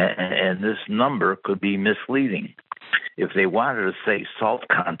 and this number could be misleading. If they wanted to say salt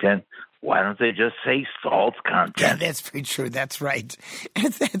content, why don't they just say salt content? Yeah, that's pretty true. That's right.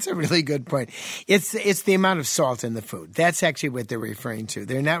 That's a really good point. It's the amount of salt in the food. That's actually what they're referring to.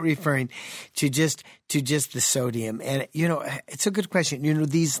 They're not referring to just the sodium. And it's a good question.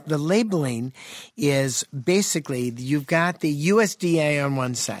 The labeling is basically, you've got the USDA on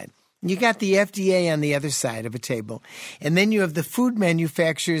one side, You got the FDA on the other side of a table. And then you have the food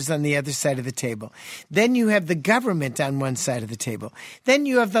manufacturers on the other side of the table. Then you have the government on one side of the table. Then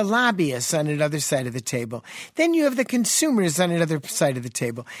you have the lobbyists on another side of the table. Then you have the consumers on another side of the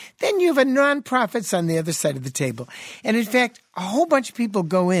table. Then you have the nonprofits on the other side of the table. And in fact, a whole bunch of people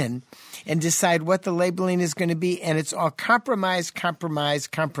go in and decide what the labeling is going to be, and it's all compromise.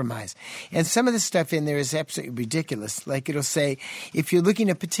 And some of the stuff in there is absolutely ridiculous. Like it'll say, if you're looking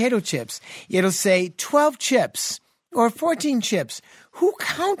at potato chips, it'll say 12 chips or 14 chips. Who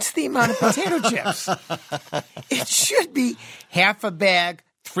counts the amount of potato chips? It should be half a bag,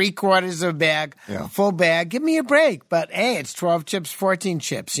 3/4 of a bag, full bag. Give me a break. But, hey, it's 12 chips, 14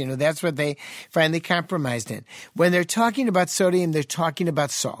 chips. You know, that's what they finally compromised in. When they're talking about sodium, they're talking about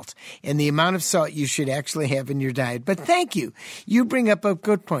salt and the amount of salt you should actually have in your diet. But thank you. You bring up a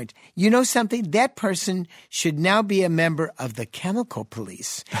good point. You know something? That person should now be a member of the chemical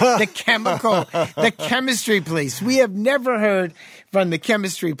police. The chemistry police. We have never heard from the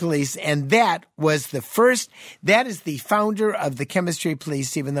chemistry police, and that is the founder of the chemistry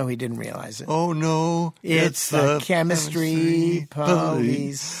police, even though he didn't realize it. Oh, no. It's the chemistry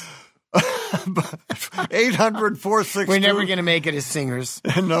police. 800-462. We're never going to make it as singers.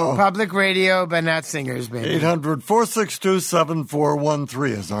 No. Public radio, but not singers, baby.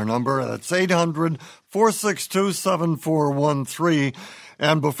 800-462-7413 is our number. That's 800-462-7413.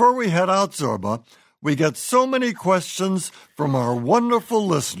 And before we head out, Zorba, we get so many questions from our wonderful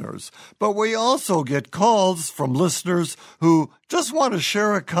listeners, but we also get calls from listeners who just want to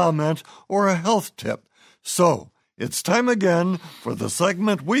share a comment or a health tip. So, it's time again for the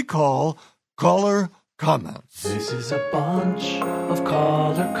segment we call Caller Comments. This is a bunch of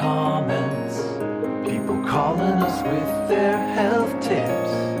caller comments. People calling us with their health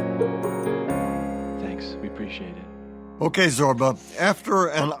tips. Thanks, we appreciate it. Okay, Zorba, after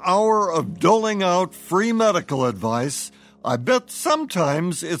an hour of doling out free medical advice, I bet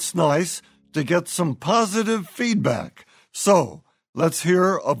sometimes it's nice to get some positive feedback. So, let's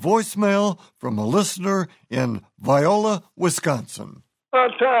hear a voicemail from a listener in Viola, Wisconsin.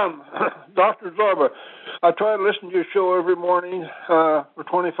 Tom, Dr. Zorba, I try to listen to your show every morning. For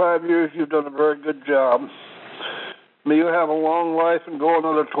 25 years, you've done a very good job. May you have a long life and go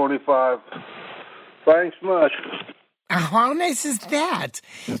another 25. Thanks much. How nice is that?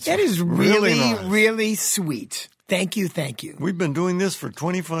 That is really nice. Really sweet. Thank you. We've been doing this for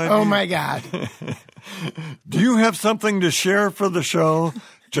 25 years. Oh, my God. Do you have something to share for the show?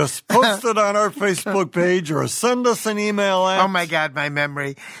 Just post it on our Facebook page or send us an email at... Oh, my God, my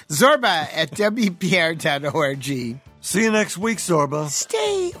memory. Zorba@WPR.org. See you next week, Zorba.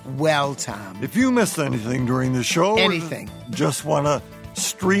 Stay well, Tom. If you missed anything during the show... Anything. Just want to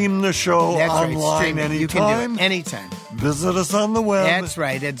stream the show online anytime. You can do it anytime. Visit us on the web. That's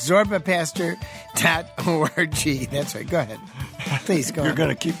right, at zorbapastor.org. That's right. Go ahead. Please go You're on. going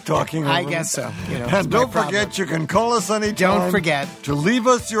to keep talking over I guess so. And don't forget, you can call us anytime. Don't forget. To leave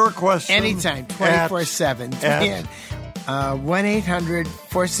us your questions. Anytime, 24/7.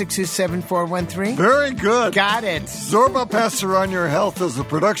 1-800-462-7413. Very good. Got it. Zorba Pastor on Your Health is a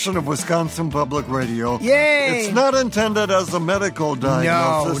production of Wisconsin Public Radio. Yay! It's not intended as a medical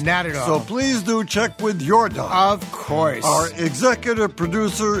diagnosis. No, not at all. So please do check with your doctor. Of course. Our executive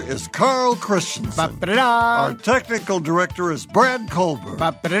producer is Carl Christensen. Ba-ba-da-da. Our technical director is Brad Colbert.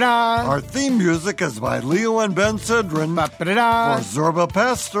 Ba-ba-da-da. Our theme music is by Leo and Ben Sidran. Ba-ba-da-da. For Zorba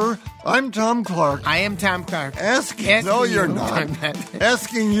Pastor, I'm Tom Clark. I am Tom Clark. No, you're not. I'm not.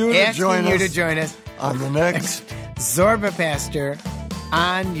 Asking you to join us on the next Zorba Pastor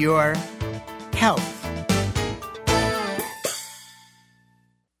on Your Health.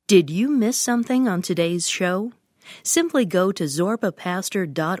 Did you miss something on today's show? Simply go to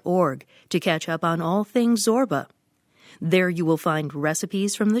zorbapastor.org to catch up on all things Zorba. There you will find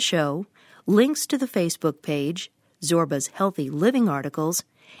recipes from the show, links to the Facebook page, Zorba's Healthy Living articles,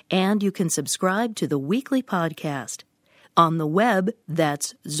 and you can subscribe to the weekly podcast. On the web,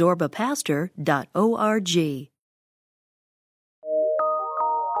 that's zorbapastor.org.